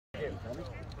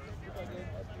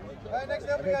Right, next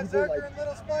up we got Zerker and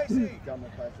Little Spicy.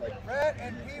 Rat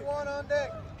and P1 on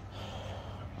deck.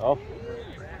 Oh.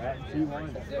 Rat and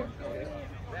P1. Okay.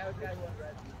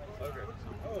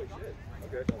 Oh shit.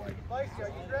 Okay. Spicy, are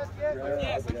you dressed yet?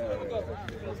 Yes. So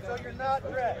you're not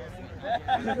dressed.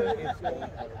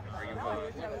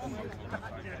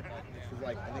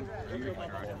 Like, I think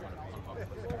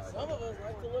some of us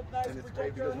like to look nice. And it's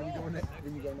great because when you go in like the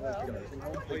nursing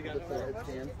home, they do the forehead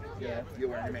scan. Yeah, you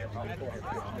wear your mask on the forehead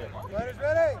scan. Fighters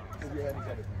ready.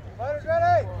 Fighters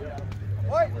ready.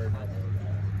 Fight.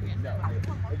 No,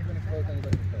 like you're gonna close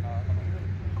anybody's face.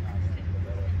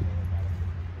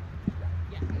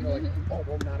 And they're like, oh,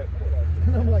 well, not at all.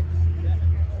 And I'm like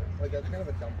that's kind of a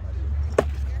dumb question.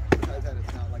 Besides that,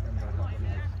 it's not like I'm going to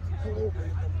hello,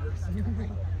 random person.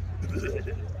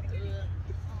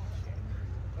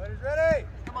 Fighters ready.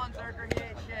 Come on, Zerker, he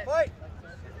ain't shit. Fight.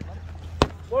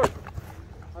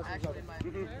 Actually, my...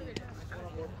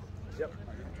 Yep.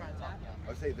 I'm trying to talk now. I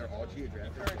would say they're all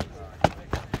geographic.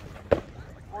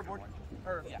 Board.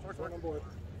 Or, yeah, board on board.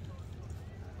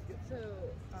 So,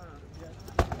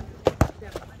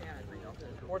 that was sad.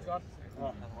 Board's gone.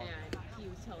 And he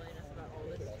was telling us about all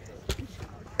this.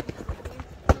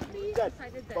 Somebody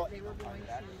decided that they were going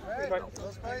to... Alright,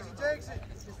 Little Spicy takes it.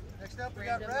 Next up we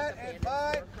got Rat and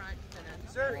Pie,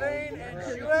 Surfane and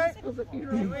Shui.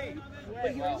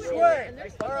 Shui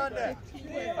are on deck.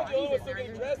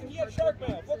 He had shark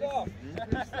mail. Fuck off.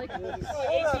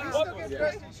 Hold on, you still get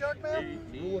dressed in shark mail?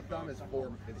 Rule of thumb is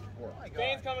four.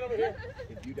 Van's coming over here.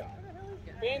 If you die,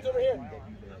 Van's over here.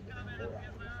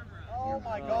 Oh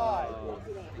my god.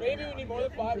 Maybe we need more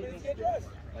than 5 minutes to get dressed.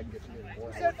 I can get you in 4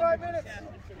 You said 5 minutes.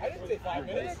 I didn't say 5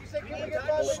 minutes. You said can we get 5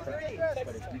 minutes to get dressed?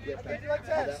 But if you get I gave you like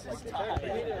 10.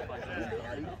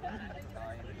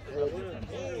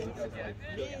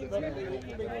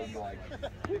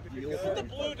 Put the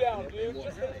blue down, dude.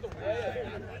 Just hit the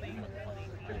red.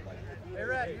 Hey,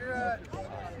 Rat, you're, oh,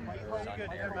 you're good.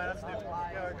 Never mind, that's stupid.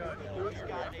 Yeah, we're good.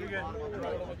 You're good.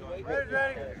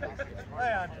 Ready?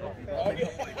 Lay on.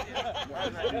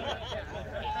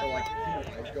 So like,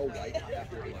 go white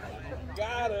after 8 hours.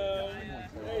 Got him.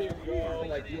 There you go. So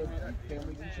like, you have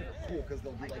families and shit, cool, because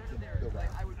they'll do like the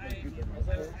rap. They'll do the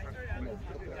muscle, and they'll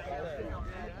put their house down,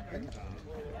 and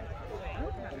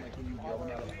like when you yell them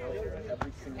out of the house,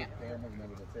 every single family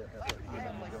member that's there has their hand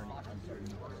on the door and comes to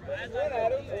you. Run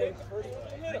at him. Take the first one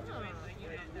and hit him.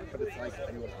 But it's like, I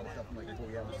do a lot of stuff, I'm like, well,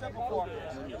 we have a simple form.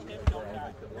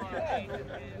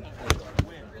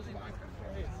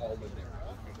 All live there.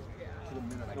 So the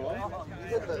minute I go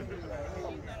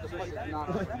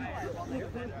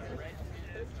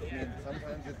and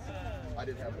sometimes it's, I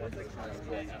did have one thing kind of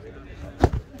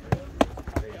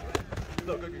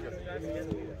look, good.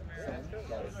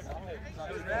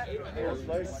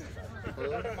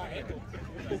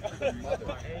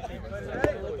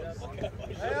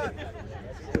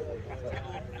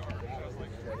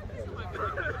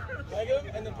 Leg him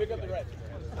and then pick up the red.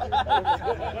 I'm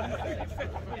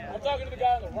talking to the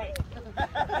guy on the right.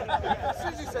 As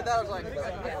soon as you said that, I was like,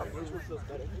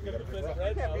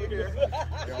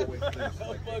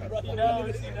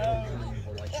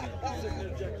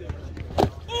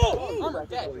 Oh! I'm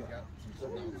dead.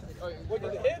 Wait,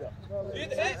 did it hit?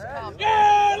 Did it hit?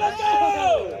 Yeah, let's go!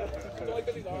 Alright,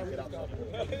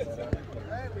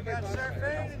 we got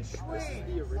Surfane and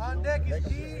Shui. On deck is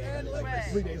D and Liquid.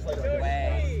 3 days later.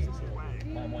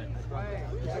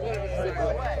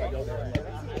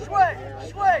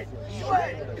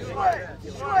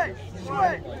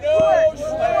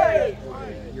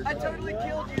 I totally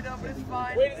killed you though, but it's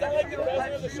fine. Wait, is that like the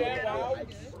wrestler of the Shad Wow?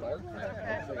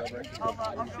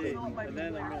 I'll go with my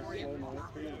later for you.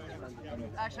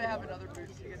 Actually, I have another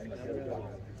boost.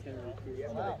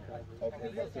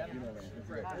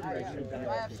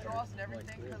 I have straws and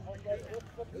everything.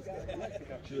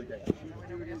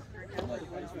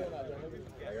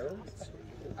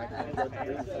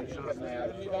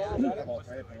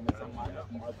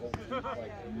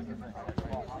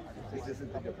 This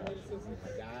isn't the difference. This isn't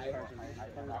the guy.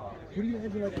 Who do you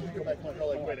imagine like if you go back home and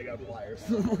like, wait, I got flyers.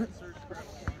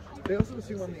 They also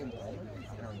assume I'm the embalmer.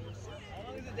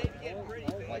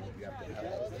 Like you have to have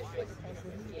all this.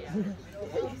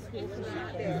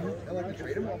 And like the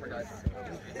trade embalmer guys.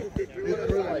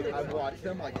 They're like, I've watched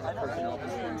them like up person up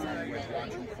and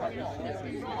watching fights.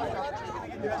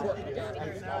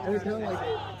 And it's kind of like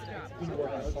you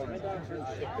work on a farm.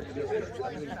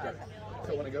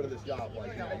 So when I go to this job,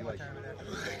 like, you know, you like,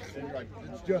 and you're like,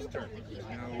 it's just turned. You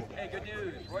know, hey, good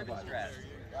news. Roy been stressed.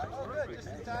 Good, just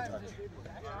in time.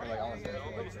 like, honestly,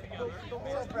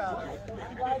 So proud.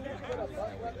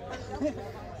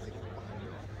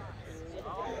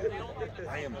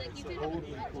 I am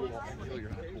totally cool until you're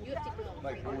not cool.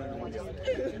 Like, I'm gonna go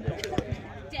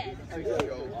Dead.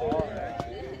 go.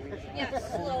 Yeah,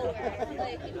 slower.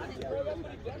 Like,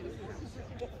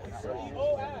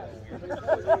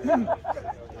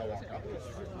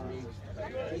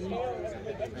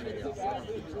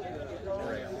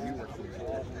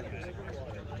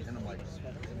 And I'm like,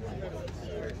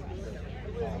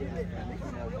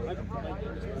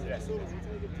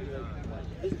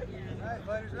 Alright,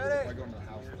 fighters ready? I go into the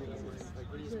house,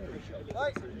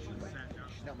 Fight!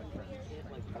 she's not my friend.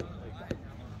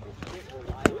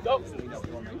 Go.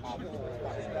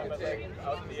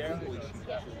 Out in the air.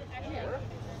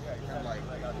 And like,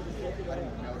 I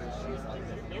didn't notice she's like,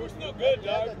 You were still good,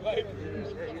 dog. Like,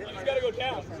 you just gotta go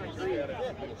down. but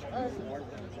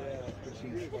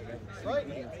she's Fight!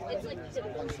 it's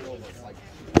like once you're over, like,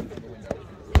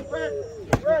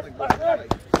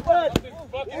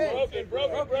 Something's fucking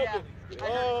broken.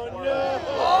 Oh no!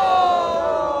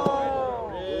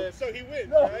 Yeah, so he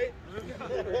wins, right?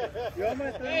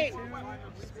 Hey,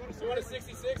 you want a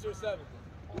 66 or a 7?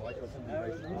 I like how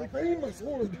somebody I need my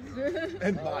sword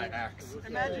and my axe.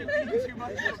 Imagine eating too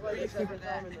much of grease for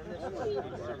that.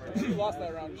 You lost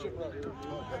that round. You should broke.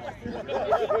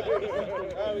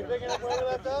 Alright, we picking up where we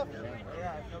left off?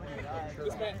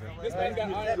 This man got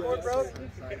That iron. board broke?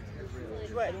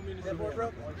 Which way? That board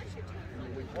broke?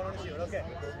 One on the shield, okay.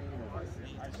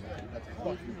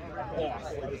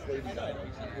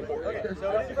 Okay,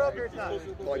 so it is broke or it's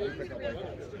not? Well, you pick up like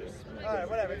Alright,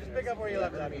 whatever. Just pick up where you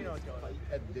left off. You know what's going on.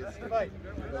 at this Fight.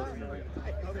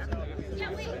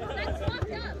 Yeah, wait, that's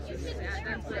locked up. You should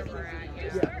That's where we're at.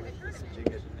 You're starting a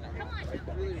tournament. Come on.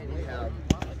 we have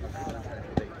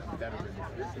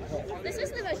This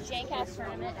is the most jank-ass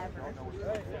tournament ever.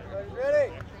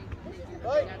 Ready?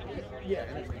 Fight. yeah,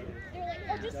 They're like,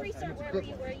 oh, just restart wherever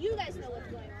you were. You guys know what's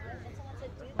going on.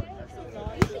 And someone said, do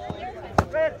they? You should clarify.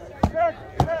 Red.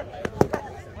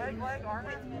 Leg, arm.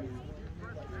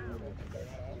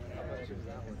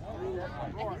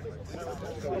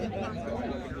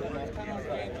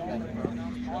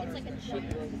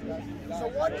 So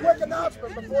one quick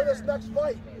announcement before this next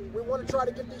fight. We want to try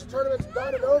to get these tournaments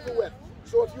done and over with.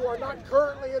 So if you are not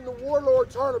currently in the Warlord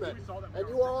tournament and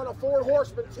you are on a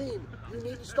 4-horseman team, you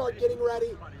need to start getting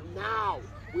ready now.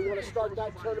 We want to start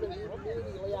that tournament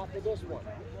immediately after this one.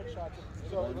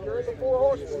 So if you're in the 4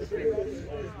 horsemen, be ready.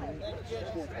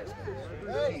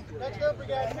 Hey, next up we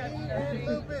got me and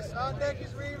Lupus. On deck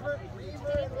is Reaver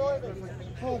and Royman.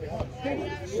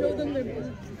 Show them the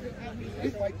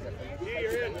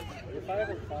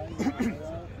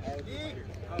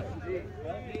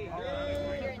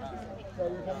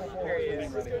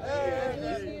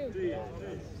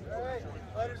Alright,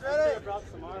 fighters ready?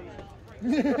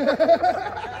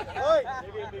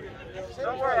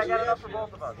 Don't worry, I got enough for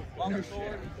both of us. no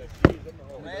shit.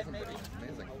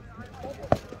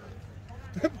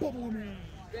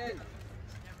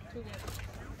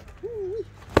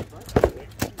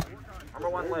 Number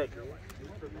 1 leg.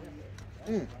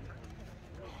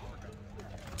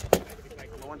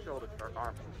 Number 1 shoulder or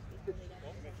arm.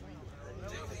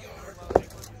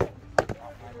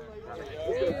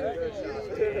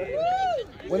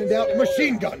 When in doubt,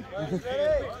 machine gun.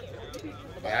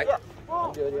 Yeah.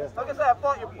 I'm good, yeah. Like I said, I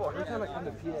fought you before. Every time I come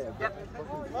to PA, yep.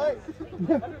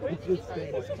 It's just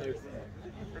famous person.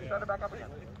 Start it back up again.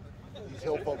 These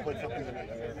hill folk put something in it.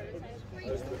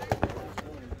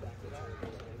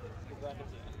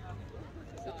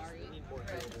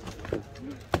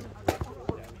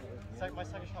 Sorry. My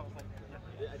second shot was like,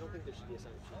 I don't think there should be a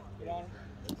second shot. Get on.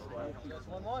 That's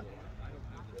 1-1.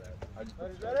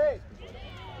 Fighters ready?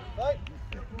 Fight.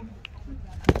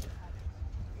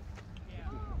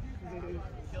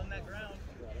 Killing that ground.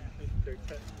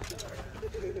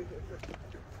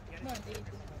 Come on, dude.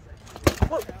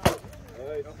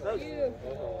 Nice.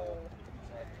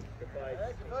 Good fight.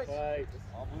 Good fight.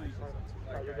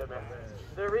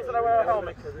 The reason I wear a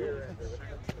helmet.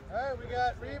 Alright, we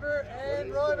got Reaver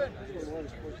and Royman.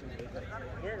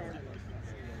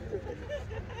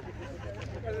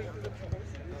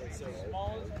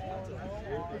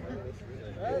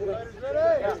 Alright, fighters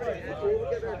ready?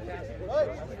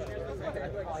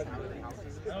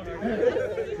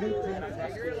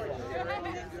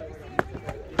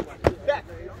 Back.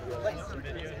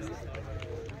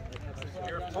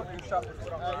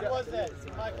 Who was that?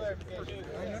 My clarification.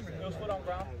 No foot on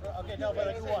ground? Okay, no,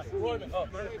 but who won? Royman. Oh,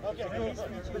 okay.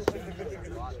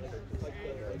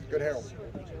 Good Harold.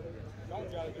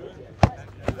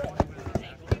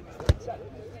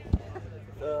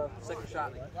 Second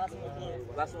shot. Last one was blue.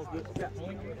 Last one was blue. Yeah.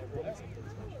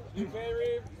 You okay,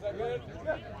 Reeve? Is that good?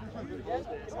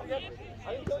 I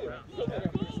didn't kill you.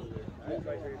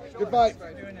 Good fight.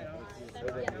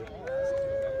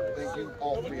 Thank you,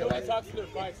 all three of Nobody us. talks to their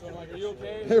fight, so I'm like, are you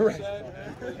okay? You're right.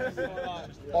 What's going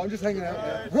on? Oh, I'm just hanging out,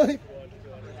 man. Right?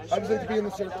 I just like to be in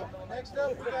the circle. Next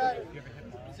up, we got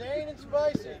Zane and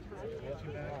Spicy.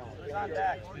 On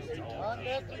deck. On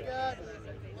deck, we got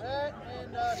Matt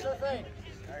and Surfane.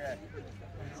 Okay.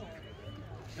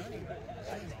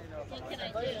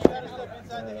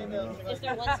 Is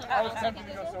there one somewhere else I can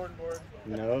go?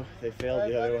 No, they failed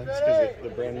the other ones because the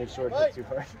brand new sword hit too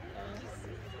hard.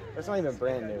 It's not even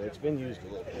brand new, it's been used a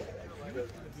little bit.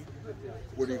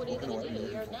 What are you What are you cooking gonna do? on?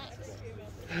 You're next.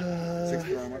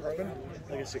 60 armor carbon?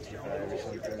 Like a 65 or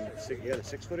something. You got a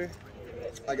 6-footer?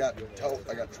 I got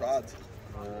trods.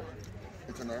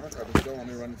 It's an armor carbon still. Want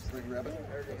me to run this Spring Rabbit?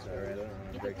 That's alright, I don't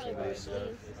want to break some of this stuff.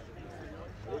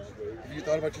 Have you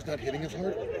thought about just not hitting as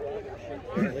hard?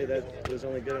 Apparently that was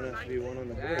only good enough to be one on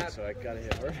the board, so I gotta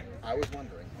hit hard. I was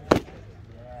wondering.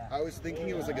 I was thinking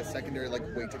it was like a secondary way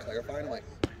to clarify, and I'm like,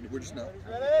 we're just not.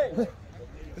 Ready?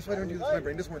 This is why I don't do this. My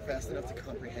brain doesn't work fast enough to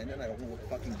comprehend it, and I don't know what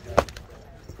fucking do.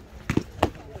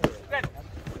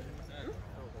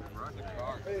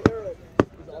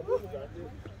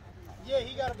 Yeah,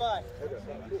 he got a bye.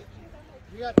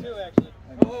 You got 2 actually.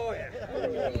 Oh, yeah.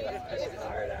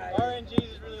 RN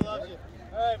Jesus really loves you.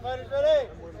 All right, fighters ready?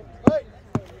 Fight.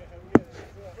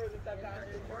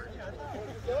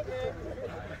 Okay.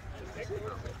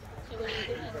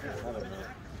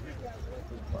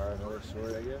 Borrow another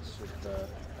sword, I guess.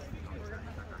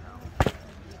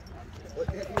 With,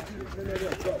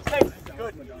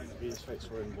 Good. we just fight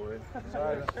sword and board.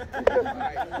 Sorry.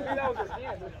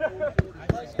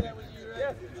 Spicy, that was you,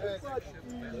 right?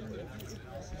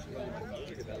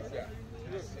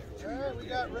 All right, we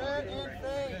got Red and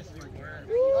Fane.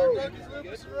 Our deck is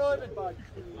Lucas and Royman.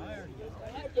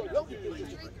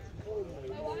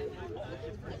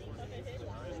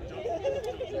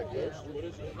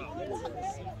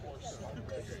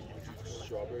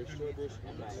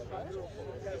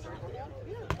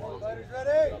 Fighters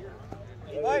ready?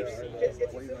 Fight.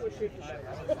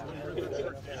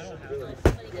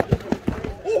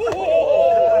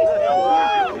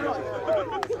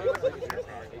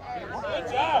 Good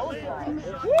job.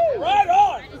 Right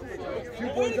on.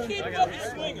 Way to keep up the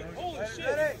swinging. Holy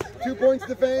shit. 2 points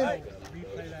to Fame.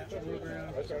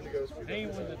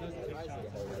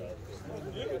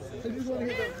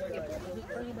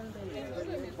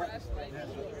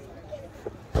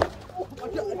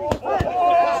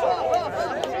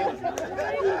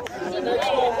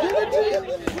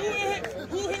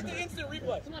 Who hit the instant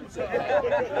replay?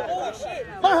 Holy shit.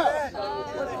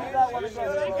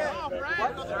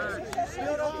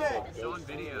 Feeling okay? It's on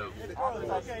video.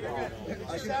 Okay, you're good.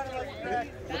 You sounded like a crack.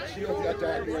 Shield got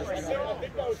diabetes.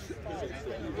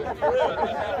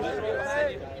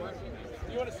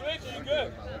 You want to switch? Are you good?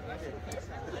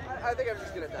 I think I'm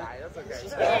just gonna die. That's okay.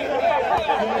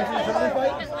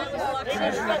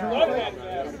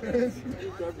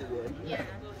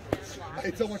 I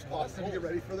ate so much pasta to get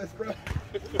ready for this, bro.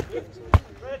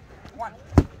 One.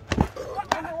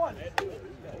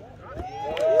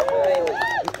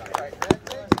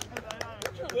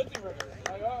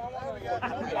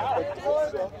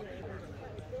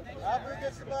 Albert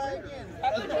gets the bye again.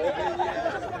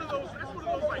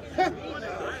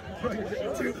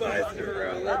 2 buys in a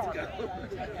row. Let's go.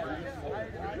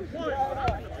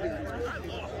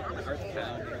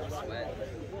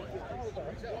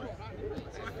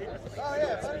 Oh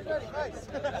yeah, fighters ready, fight.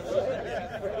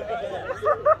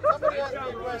 Somebody asked me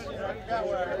a question. I forgot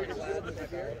where I heard it.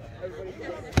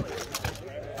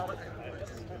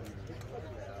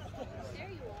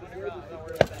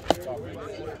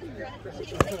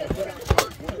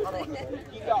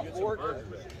 He got Wargod.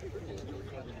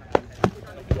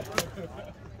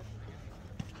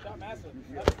 Shot massive.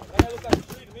 That guy looks like a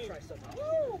tree to me.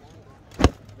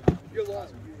 You're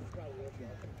lost.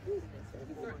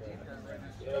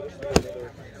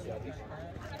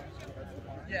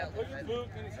 Yeah, Look at his boot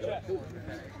and his chest.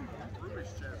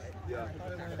 Yeah.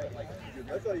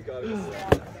 I thought you got it.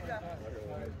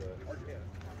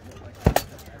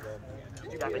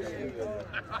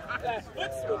 That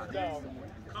foot slipped down.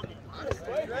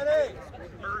 Ready?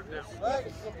 Fight.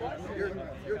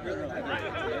 You're really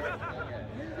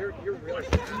You're really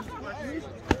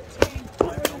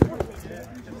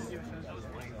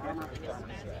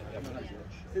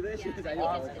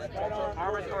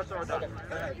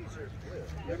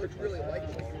Never really liked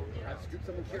it. I scooped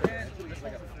someone's here.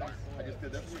 I just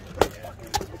did this.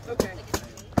 It's okay.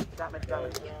 Spicy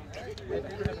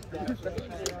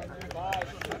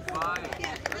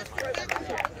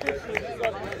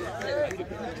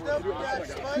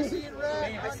and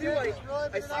red. I see why you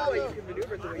can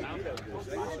maneuver the way you do that.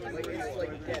 Like, it's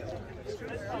like dead.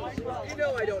 You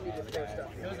know I don't need to throw stuff.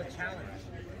 It was a challenge.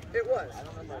 It was.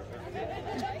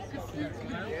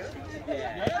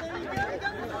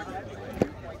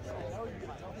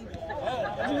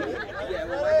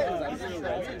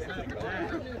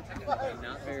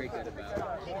 Not very good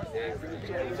about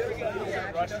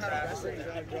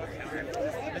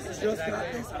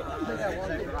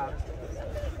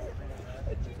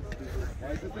Why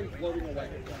is this thing floating away?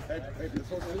 Hey, this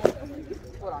whole thing.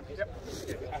 Hold on. Yep.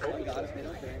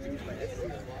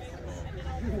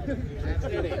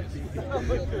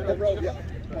 The road, yeah.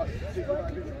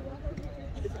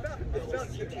 It's about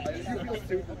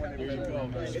Super when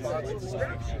it's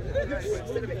scratch.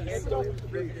 Instead of a handle,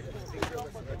 riveted,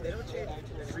 they don't change it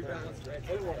to rebalance.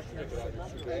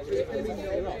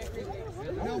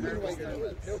 No good way to do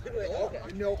it. No good way. Okay.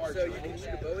 No art. So you can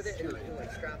shoot a bow with it and you can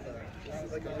like strap a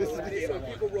like This is the so when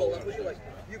people roll up with you, like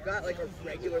you've got like a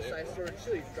regular size sword,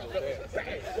 so you drop it,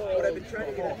 bang. What I've been trying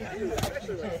to get you to do,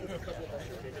 especially like since a couple of us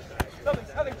are bigger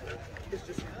size, is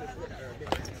just down.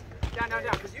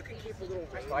 Because you can keep a little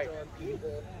range on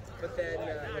people, but then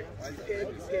you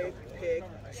pig,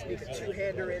 sneak a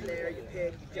two-hander in there, you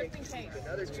pig, you sneak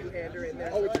another two-hander in there.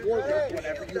 Oh, it's Wargod,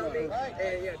 whatever you dummy. want.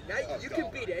 And yeah, now you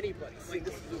can beat anybody. See,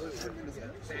 this is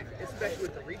especially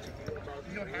with the reaching.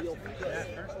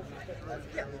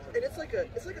 Yeah, and it's like a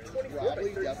 24 by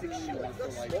 36 shield. It's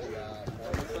not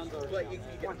small, but you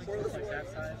get more or less.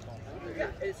 Yeah,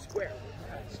 and it's square.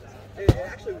 It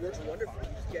actually works wonderful. You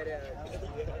just get a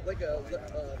leather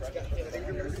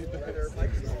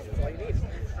pipe. That's all you need.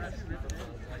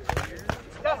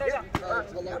 A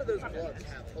lot of those gloves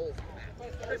have holes in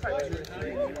the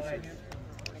back.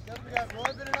 We got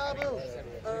Wargod and Abu.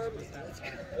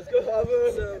 Let's go, Abu.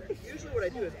 So usually what I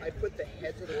do is I put the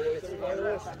heads of the rivets together,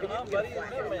 and you can get a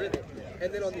flat-headed rivet.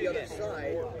 And then on the other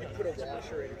side, you put a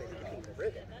washer in and repeat the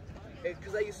rivet.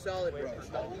 Because I use solid rivets.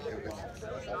 Ready?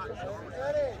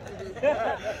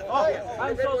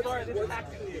 I'm so sorry. This is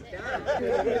actually down.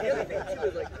 The other thing too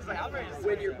is like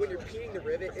when you're peeing the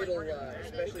rivet, it'll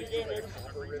especially if it's like a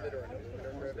copper rivet or an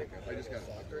aluminum rivet,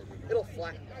 it'll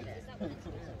flatten. And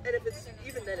if it's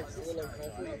even then, it's a little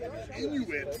uncomfortable.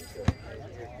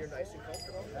 You're nice and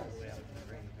comfortable.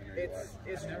 It's.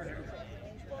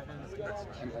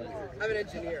 I'm an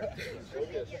engineer.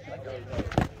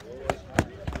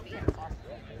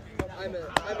 I'm an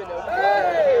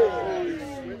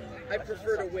I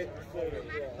prefer to win before we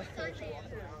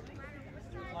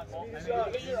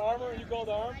Hit your armor and you go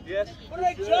the arm? Yes. What did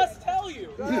I just tell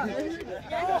you?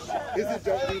 Is it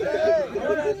don't do that?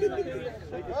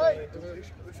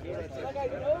 Is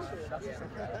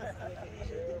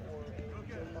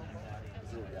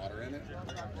there water in it?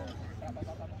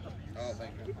 Oh,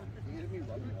 thank you. You hit me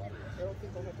rubbing water.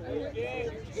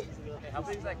 How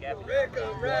big is that gap?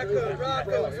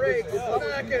 Rocko, break,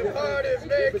 smack him hard and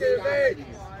make him hate.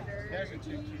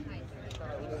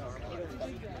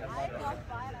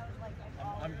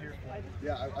 I'm here for it.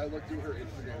 Yeah, I looked through her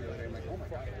Instagram the other day. I'm like, oh my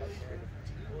god.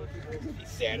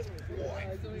 Sad boy.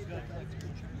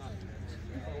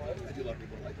 I do love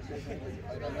people like this.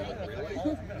 I don't know what really.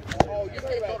 Oh, you're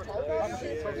talking about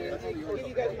I'll give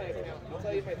you guys my account. I'll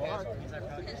tell you my password.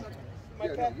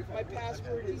 My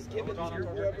password is given to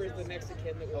whoever is the next of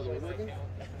kin that will play my account.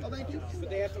 Oh, thank you. But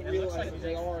they have to realize that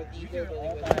they are the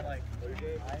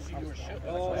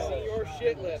Oh, see your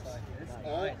shit lips.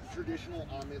 All traditional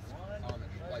Amish,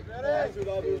 like Ready?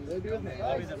 we'll do it.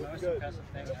 Probably the most impressive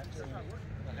thing I've seen.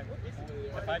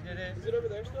 If I did it, Is it over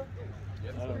there still?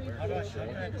 how do I show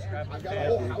you? I describe my I've got a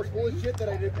whole house full of shit that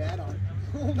I did bad on.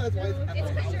 That's why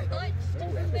It's because you're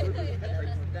good.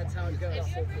 That's how it goes.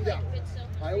 Yeah.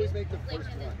 I always make the first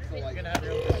one. So like, You're gonna have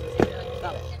your own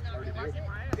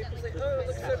People say, oh, it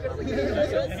looks so good. Like, you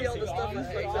don't see all the stuff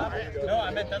that's fucked up. No,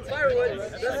 I meant that's Firewood.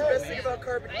 That's the best thing about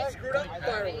carpet. You screwed up,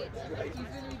 firewood.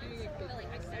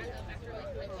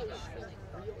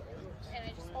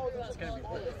 It's gonna be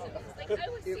like I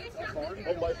would see it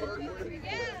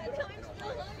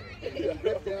you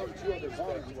rip down 2 other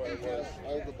barns that has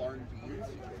all the barn beams.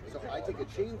 So I take a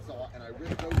chainsaw and I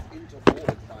rip those into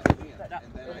holes by hand,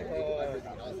 and then I make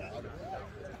everything else out of it.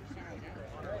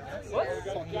 What?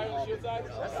 Well,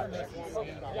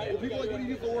 people are like, what do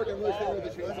you do for work? I'm really standing with a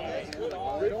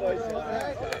chainsaw.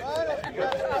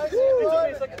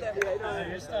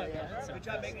 You're stuck. Good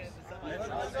job making it.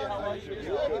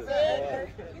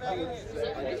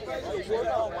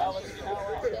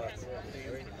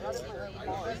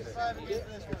 Specify to get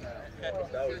this one.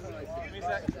 Give me a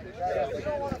second. You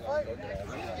don't want to fight?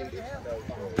 Give your hand.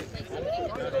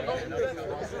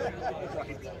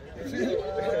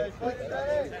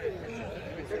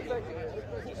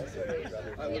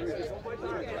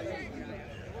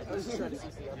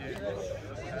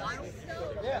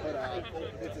 Yeah, but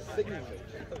it's a signature.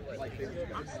 Like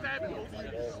I'm stabbing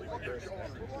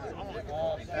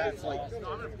it's like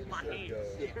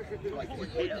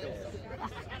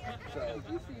so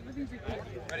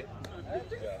ready?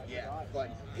 Yeah, but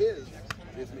his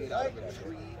is made out of a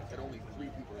tree that only 3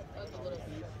 people have touched.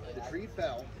 The tree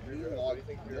fell, me and Log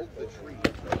milked the tree,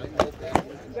 I milked that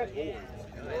into the boards,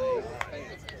 and then they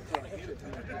fans. So I hit it to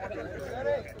my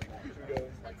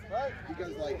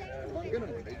because like if I'm gonna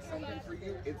make something for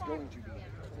you, it's going to be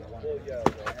oh yeah.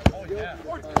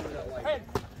 Hey.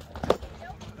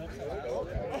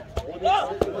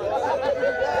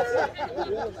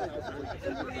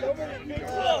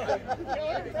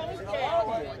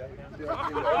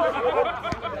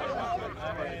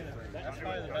 That's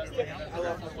probably the best thing.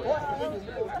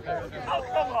 Oh,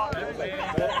 come on.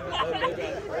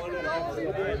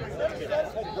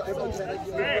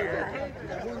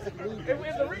 If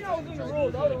the ring was in the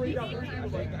rules, I would have read out 3 people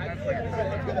like that.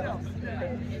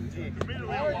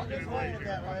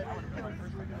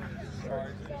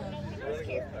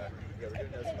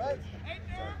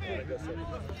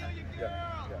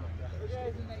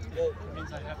 Well, it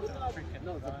means I have to freaking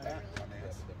no, it's a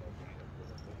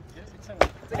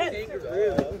kangaroo.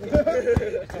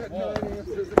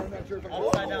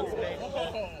 upside down snake.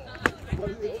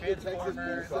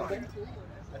 Transformer. I think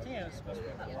it was supposed to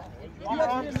be armor.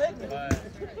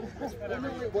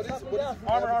 What is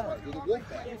armor? The wolf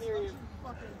bag.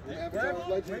 Wherever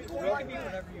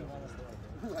you want us to do.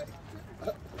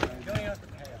 You don't even have to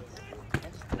pay us.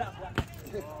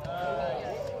 Give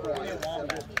me a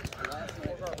wombat.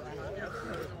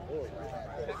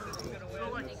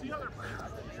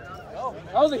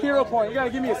 That was a hero point. You gotta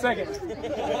give me a second.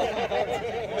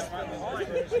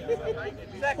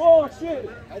 Oh shit!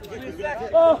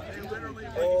 Oh!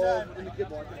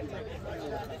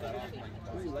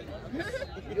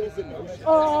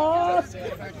 Oh!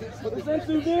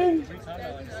 Sensu bin.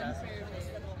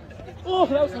 Oh,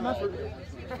 that was some effort.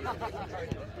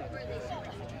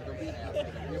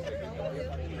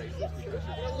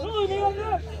 Oh, man,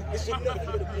 that.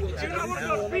 Dude, I want to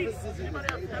go to feet.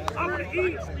 I want to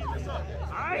eat.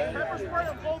 Alright, pepper spray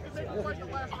them both and make them fight the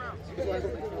last round.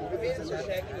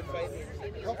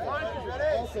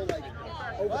 Also, like,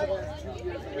 over the last 2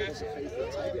 years,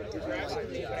 I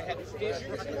had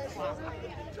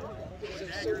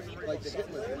like the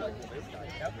hit list.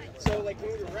 So, like,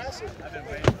 when we were wrestling, I've been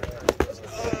waiting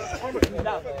for Armor,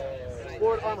 now.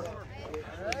 Lord armor.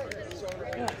 Oh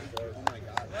my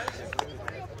god.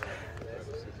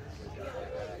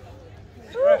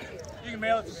 You can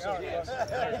mail it to me. All right.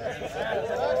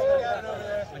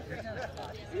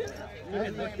 You've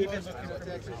been looking for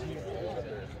Texas.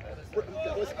 I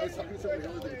was talking to somebody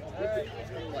else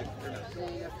like, they're not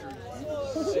going after you.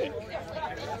 Sick.